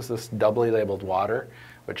 Again, that was this doubly labeled water,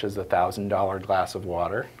 which is the $1,000 glass of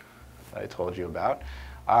water that I told you about.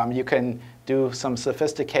 You can do some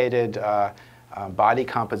sophisticated body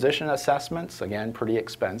composition assessments, again, pretty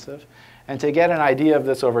expensive. And to get an idea of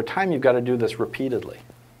this over time, you've got to do this repeatedly.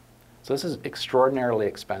 So this is extraordinarily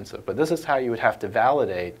expensive, but this is how you would have to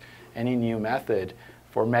validate any new method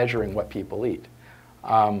for measuring what people eat.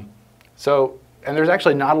 And there's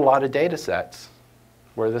actually not a lot of data sets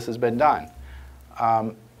where this has been done.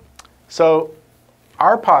 So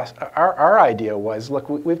our idea was, look,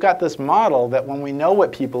 we've got this model that when we know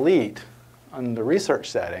what people eat in the research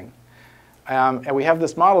setting, and we have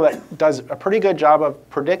this model that does a pretty good job of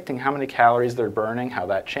predicting how many calories they're burning, how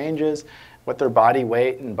that changes, what their body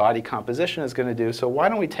weight and body composition is going to do. So why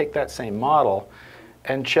don't we take that same model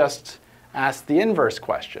and just ask the inverse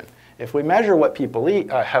question? If we measure what people eat,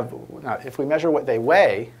 if we measure what they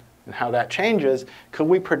weigh and how that changes, could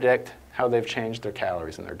we predict how they've changed their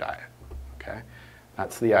calories in their diet? Okay,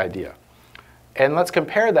 that's the idea. And let's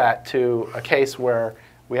compare that to a case where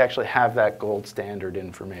we actually have that gold standard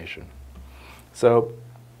information. So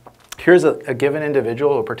here's a given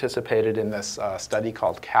individual who participated in this study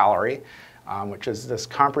called Calorie, which is this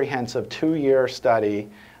comprehensive 2-year study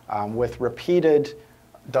with repeated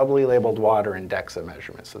doubly labeled water and DEXA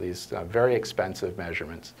measurements. So these very expensive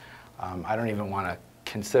measurements. I don't even want to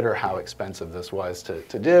consider how expensive this was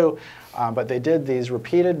to do, but they did these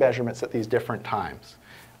repeated measurements at these different times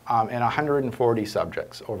in 140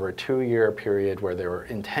 subjects over a 2-year period where they were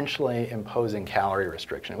intentionally imposing calorie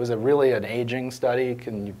restriction. It was really an aging study.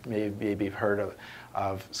 You maybe have heard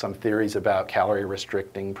of some theories about calorie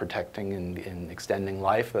restricting, protecting, and extending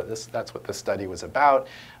life. That's what this study was about.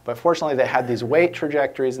 But fortunately, they had these weight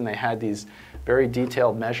trajectories, and they had these very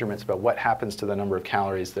detailed measurements about what happens to the number of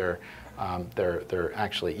calories they're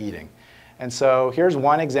actually eating. And so here's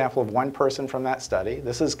one example of one person from that study.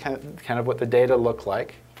 This is kind of what the data look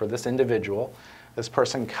like for this individual. This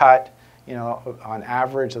person cut, on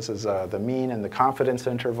average, this is the mean and the confidence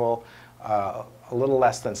interval, a little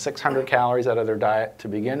less than 600 calories out of their diet to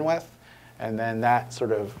begin with. And then that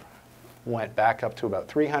sort of went back up to about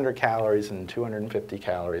 300 calories and 250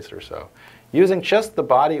 calories or so. Using just the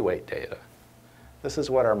body weight data, this is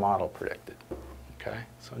what our model predicted. Okay,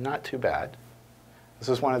 so not too bad. This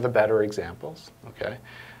is one of the better examples. Okay,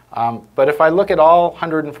 but if I look at all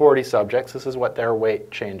 140 subjects, this is what their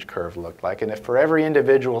weight change curve looked like. And if for every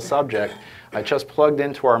individual subject, I just plugged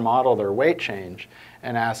into our model their weight change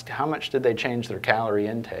and asked how much did they change their calorie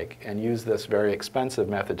intake and use this very expensive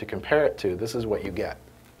method to compare it to, this is what you get.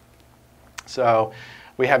 So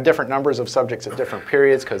we have different numbers of subjects at different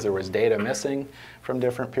periods because there was data missing from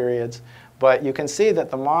different periods. But you can see that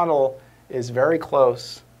the model is very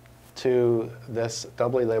close to this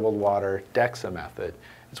doubly labeled water DEXA method.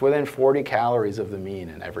 It's within 40 calories of the mean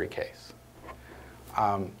in every case.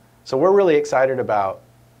 So we're really excited about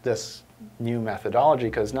this new methodology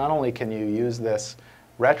because not only can you use this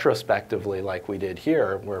retrospectively like we did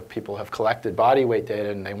here, where people have collected body weight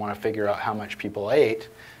data and they want to figure out how much people ate,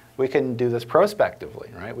 we can do this prospectively,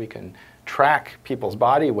 right? We can track people's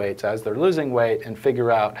body weights as they're losing weight and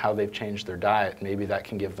figure out how they've changed their diet. Maybe that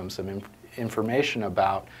can give them some information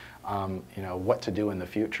about what to do in the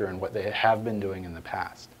future and what they have been doing in the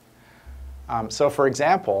past. So for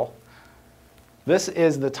example, this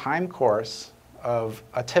is the time course of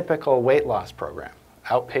a typical weight loss program,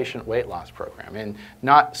 outpatient weight loss program, in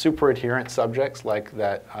not super adherent subjects like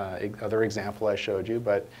that other example I showed you,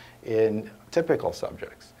 but in typical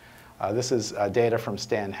subjects. This is data from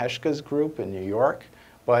Stan Heschke's group in New York,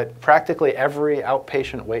 but practically every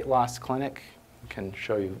outpatient weight loss clinic can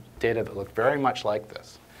show you data that look very much like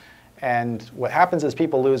this. And what happens is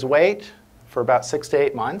people lose weight for about 6 to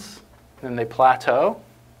 8 months, then they plateau,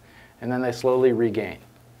 and then they slowly regain.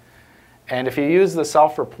 And if you use the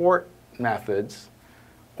self-report methods,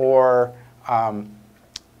 or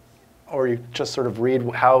you just sort of read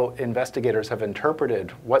how investigators have interpreted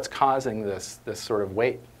what's causing this sort of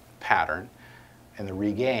weight pattern and the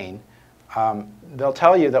regain, they'll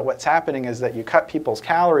tell you that what's happening is that you cut people's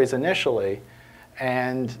calories initially,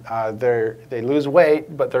 and they lose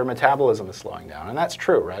weight, but their metabolism is slowing down. And that's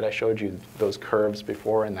true, right? I showed you those curves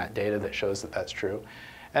before in that data that shows that that's true.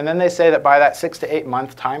 And then they say that by that 6 to 8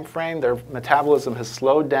 month time frame, their metabolism has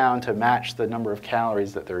slowed down to match the number of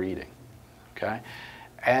calories that they're eating. Okay?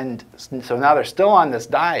 And so now they're still on this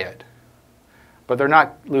diet, but they're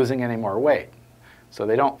not losing any more weight. So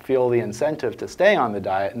they don't feel the incentive to stay on the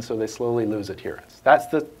diet, and so they slowly lose adherence. That's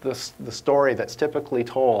the story that's typically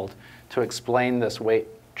told to explain this weight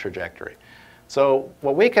trajectory. So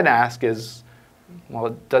what we can ask is,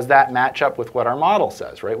 well, does that match up with what our model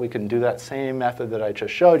says, right? We can do that same method that I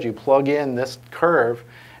just showed you, plug in this curve,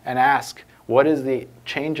 and ask, what is the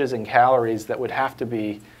changes in calories that would have to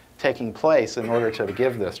be taking place in order to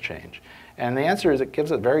give this change? And the answer is it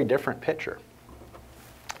gives a very different picture.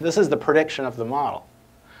 This is the prediction of the model.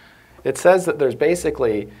 It says that there's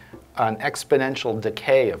basically an exponential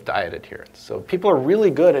decay of diet adherence. So people are really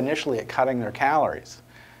good initially at cutting their calories,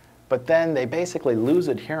 but then they basically lose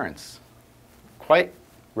adherence quite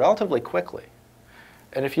relatively quickly.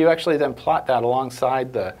 And if you actually then plot that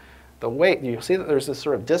alongside the weight, you'll see that there's this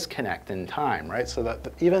sort of disconnect in time, right? So that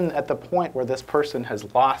even at the point where this person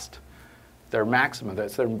has lost their maximum,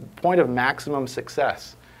 that's their point of maximum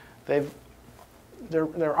success, they're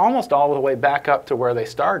almost all the way back up to where they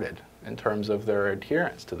started in terms of their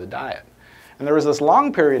adherence to the diet. And there was this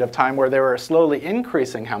long period of time where they were slowly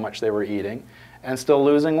increasing how much they were eating and still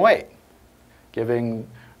losing weight, giving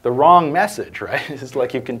the wrong message, right? It's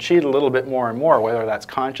like you can cheat a little bit more and more, whether that's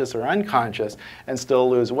conscious or unconscious, and still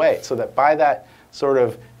lose weight. So that by that sort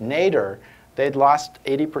of nadir, they'd lost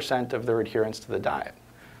 80% of their adherence to the diet.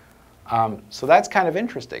 So that's kind of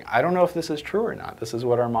interesting. I don't know if this is true or not. This is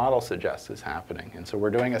what our model suggests is happening. And so we're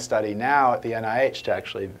doing a study now at the NIH to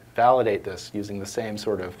actually validate this using the same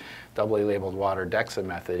sort of doubly labeled water DEXA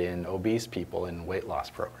method in obese people in weight loss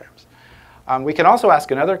programs. We can also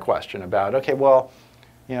ask another question about, okay, well,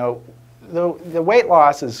 you know, the weight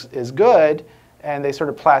loss is good, and they sort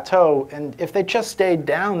of plateau, and if they just stayed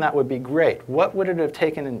down, that would be great. What would it have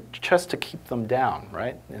taken just to keep them down,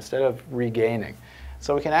 right, instead of regaining?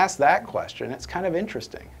 So we can ask that question. It's kind of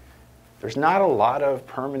interesting. There's not a lot of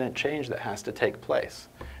permanent change that has to take place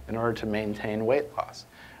in order to maintain weight loss.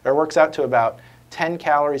 It works out to about 10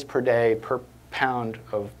 calories per day per pound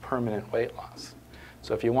of permanent weight loss.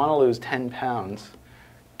 So if you want to lose 10 pounds,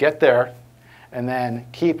 get there, and then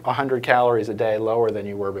keep 100 calories a day lower than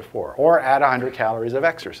you were before, or add 100 calories of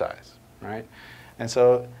exercise, right? And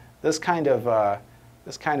so this kind of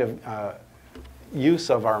use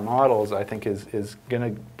of our models, I think, is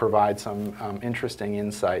going to provide some interesting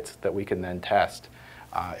insights that we can then test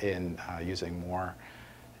in using more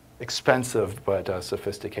expensive but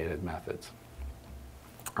sophisticated methods.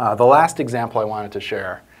 The last example I wanted to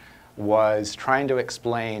share was trying to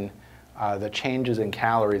explain the changes in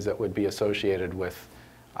calories that would be associated with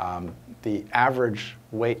the average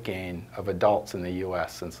weight gain of adults in the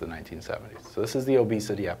US since the 1970s. So this is the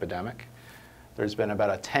obesity epidemic. There's been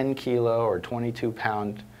about a 10 kilo or 22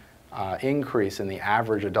 pound increase in the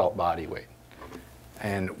average adult body weight.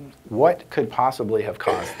 And what could possibly have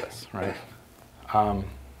caused this, right?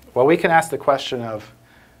 Well, we can ask the question of,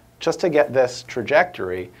 just to get this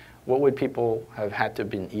trajectory, what would people have had to have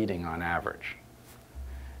been eating on average?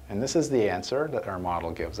 And this is the answer that our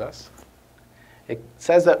model gives us. It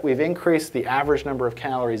says that we've increased the average number of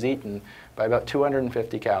calories eaten by about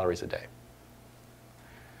 250 calories a day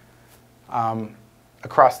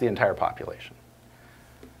across the entire population.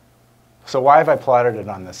 So why have I plotted it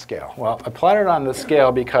on this scale? Well, I plotted it on this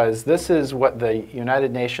scale because this is what the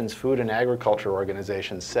United Nations Food and Agriculture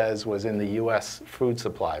Organization says was in the US food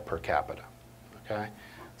supply per capita. Okay?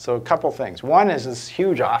 So a couple things. One is this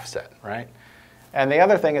huge offset, right? And the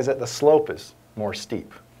other thing is that the slope is more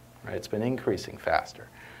steep, right? It's been increasing faster.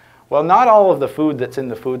 Well, not all of the food that's in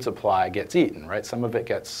the food supply gets eaten, right? Some of it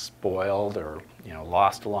gets spoiled or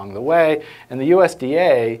lost along the way. And the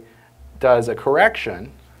USDA does a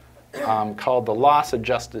correction called the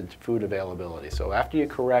loss-adjusted food availability. So after you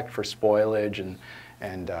correct for spoilage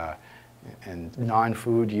and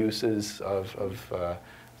non-food uses of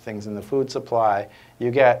things in the food supply, you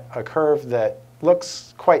get a curve that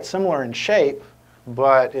looks quite similar in shape,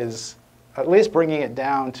 but is at least bringing it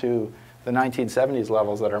down to the 1970s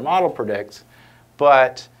levels that our model predicts,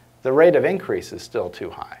 but the rate of increase is still too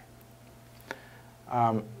high.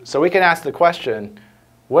 So we can ask the question,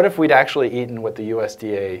 what if we'd actually eaten what the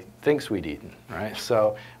USDA thinks we'd eaten, right?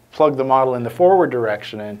 So plug the model in the forward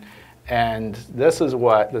direction in, and this is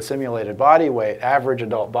what the simulated body weight, average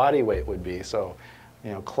adult body weight would be. So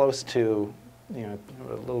close to a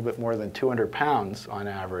little bit more than 200 pounds on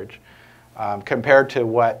average, compared to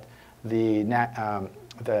what the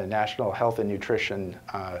National Health and Nutrition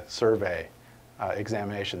Survey,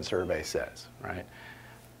 examination survey says, right?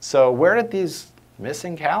 So where did these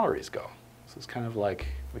missing calories go? This is kind of like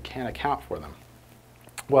we can't account for them.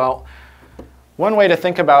 Well, one way to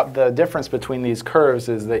think about the difference between these curves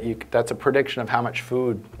is that that's a prediction of how much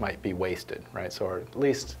food might be wasted, right? So or at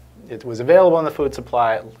least it was available in the food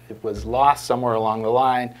supply, it was lost somewhere along the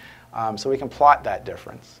line, so we can plot that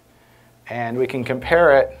difference. And we can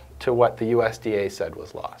compare it to what the USDA said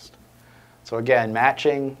was lost. So again,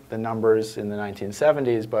 matching the numbers in the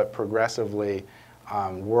 1970s, but progressively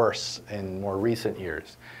worse in more recent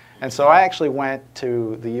years. And so I actually went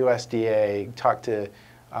to the USDA, talked to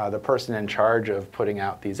the person in charge of putting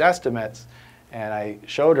out these estimates, and I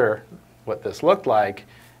showed her what this looked like,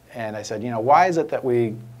 and I said, why is it that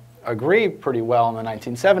we agree pretty well in the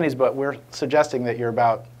 1970s, but we're suggesting that you're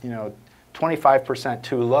about 25%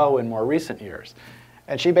 too low in more recent years?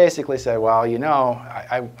 And she basically said, well,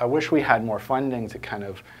 I wish we had more funding to kind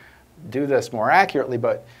of do this more accurately,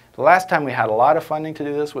 but the last time we had a lot of funding to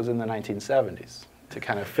do this was in the 1970s, to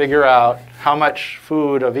kind of figure out how much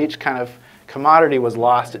food of each kind of commodity was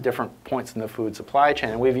lost at different points in the food supply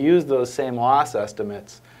chain. And we've used those same loss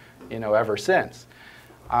estimates ever since.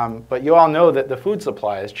 But you all know that the food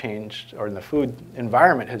supply has changed, or the food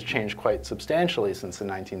environment has changed quite substantially since the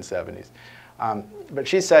 1970s. But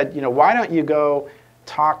she said, why don't you go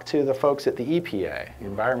talk to the folks at the EPA, the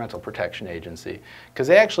Environmental Protection Agency, because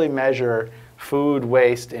they actually measure food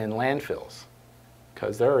waste in landfills,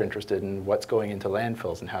 because they're interested in what's going into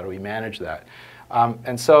landfills and how do we manage that.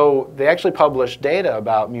 And so they actually publish data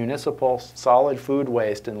about municipal solid food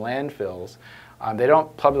waste in landfills. They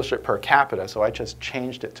don't publish it per capita, so I just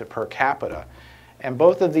changed it to per capita. And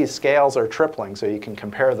both of these scales are tripling, so you can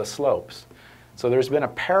compare the slopes. So there's been a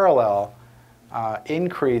parallel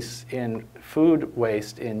increase in food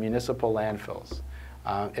waste in municipal landfills.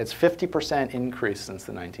 It's 50% increase since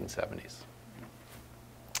the 1970s.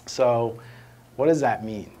 So what does that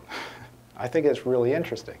mean? I think it's really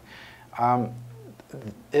interesting.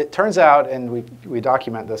 It turns out, and we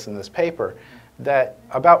document this in this paper, that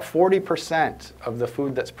about 40% of the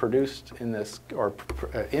food that's produced in this, or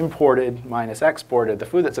imported minus exported, the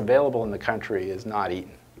food that's available in the country is not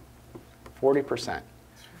eaten. 40%.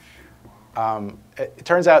 It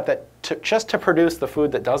turns out that just to produce the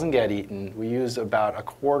food that doesn't get eaten, we use about a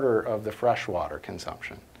quarter of the freshwater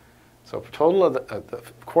consumption. So a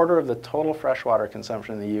quarter of the total freshwater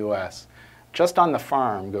consumption in the US, just on the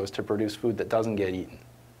farm, goes to produce food that doesn't get eaten.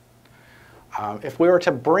 If we were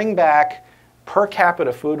to bring back per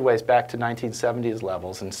capita food waste back to 1970s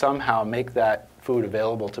levels and somehow make that food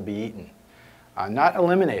available to be eaten, not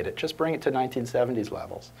eliminate it, just bring it to 1970s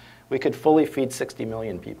levels, we could fully feed 60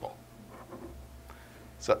 million people.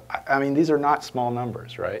 So, I mean, these are not small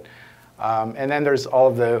numbers, right? And then there's all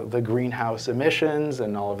of the greenhouse emissions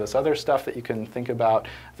and all of this other stuff that you can think about.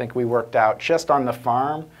 I think we worked out just on the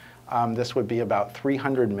farm, this would be about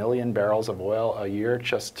 300 million barrels of oil a year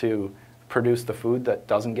just to produce the food that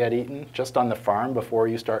doesn't get eaten, just on the farm before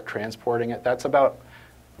you start transporting it. That's about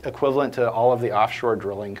equivalent to all of the offshore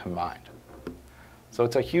drilling combined. So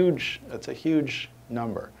it's a huge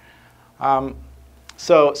number.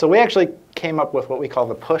 So we actually came up with what we call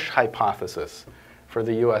the push hypothesis for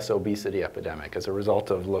the US obesity epidemic as a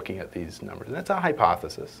result of looking at these numbers. And it's a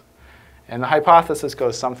hypothesis. And the hypothesis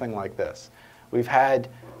goes something like this. We've had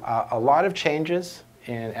a lot of changes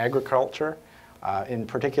in agriculture. In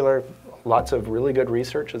particular, lots of really good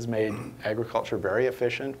research has made agriculture very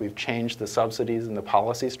efficient. We've changed the subsidies and the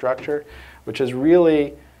policy structure, which has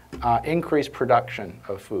really increased production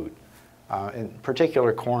of food. in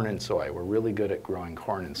particular corn and soy. We're really good at growing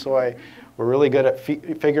corn and soy. We're really good at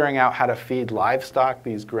figuring out how to feed livestock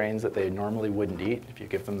these grains that they normally wouldn't eat if you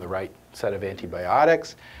give them the right set of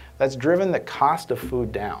antibiotics. That's driven the cost of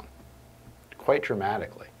food down quite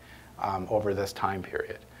dramatically over this time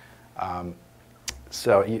period.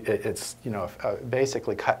 So it's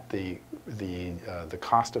basically cut the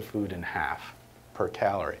cost of food in half per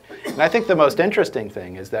calorie. And I think the most interesting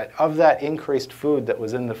thing is that of that increased food that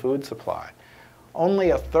was in the food supply, only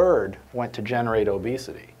 1/3 went to generate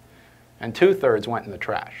obesity, and 2/3 went in the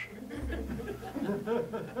trash.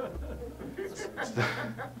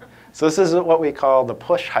 So this is what we call the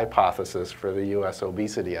push hypothesis for the US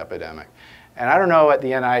obesity epidemic. And I don't know at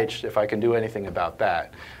the NIH if I can do anything about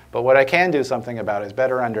that. But what I can do something about is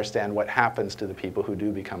better understand what happens to the people who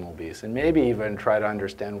do become obese, and maybe even try to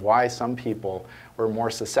understand why some people were more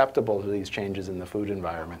susceptible to these changes in the food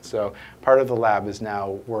environment. So part of the lab is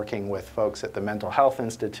now working with folks at the Mental Health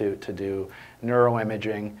Institute to do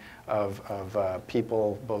neuroimaging of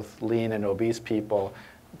people, both lean and obese people,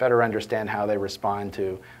 better understand how they respond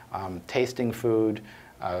to tasting food,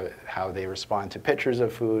 how they respond to pictures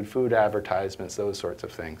of food, food advertisements, those sorts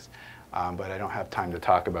of things. But I don't have time to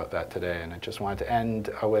talk about that today, and I just wanted to end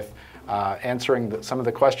with answering some of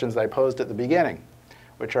the questions I posed at the beginning,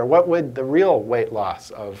 which are what would the real weight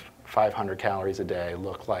loss of 500 calories a day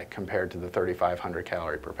look like compared to the 3,500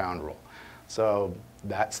 calorie per pound rule? So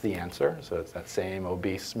that's the answer. So it's that same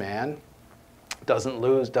obese man.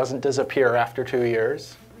 Doesn't disappear after 2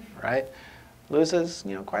 years, right? Loses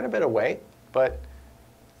quite a bit of weight, but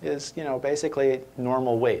is basically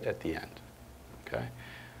normal weight at the end. Okay.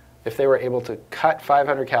 If they were able to cut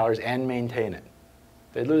 500 calories and maintain it,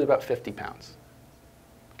 they'd lose about 50 pounds,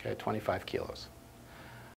 okay, 25 kilos.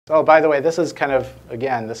 So by the way, this is kind of,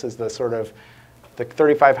 again, this is the sort of, the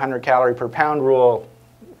 3,500 calorie per pound rule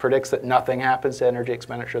predicts that nothing happens to energy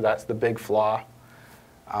expenditure. That's the big flaw.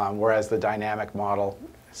 Whereas the dynamic model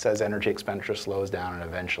says energy expenditure slows down and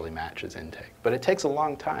eventually matches intake. But it takes a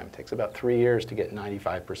long time. It takes about 3 years to get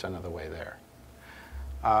 95% of the way there.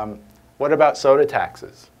 What about soda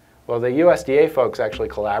taxes? Well, the USDA folks actually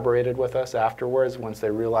collaborated with us afterwards once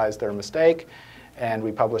they realized their mistake, and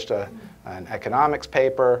we published an economics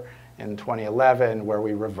paper in 2011 where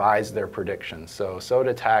we revised their predictions. So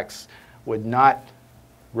soda tax would not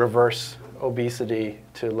reverse obesity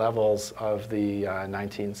to levels of the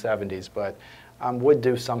 1970s, but would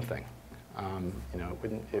do something.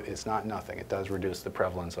 It's not nothing. It does reduce the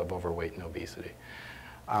prevalence of overweight and obesity.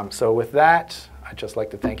 So with that, I'd just like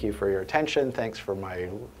to thank you for your attention. Thanks for my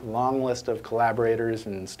long list of collaborators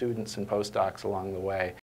and students and postdocs along the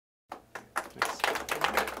way.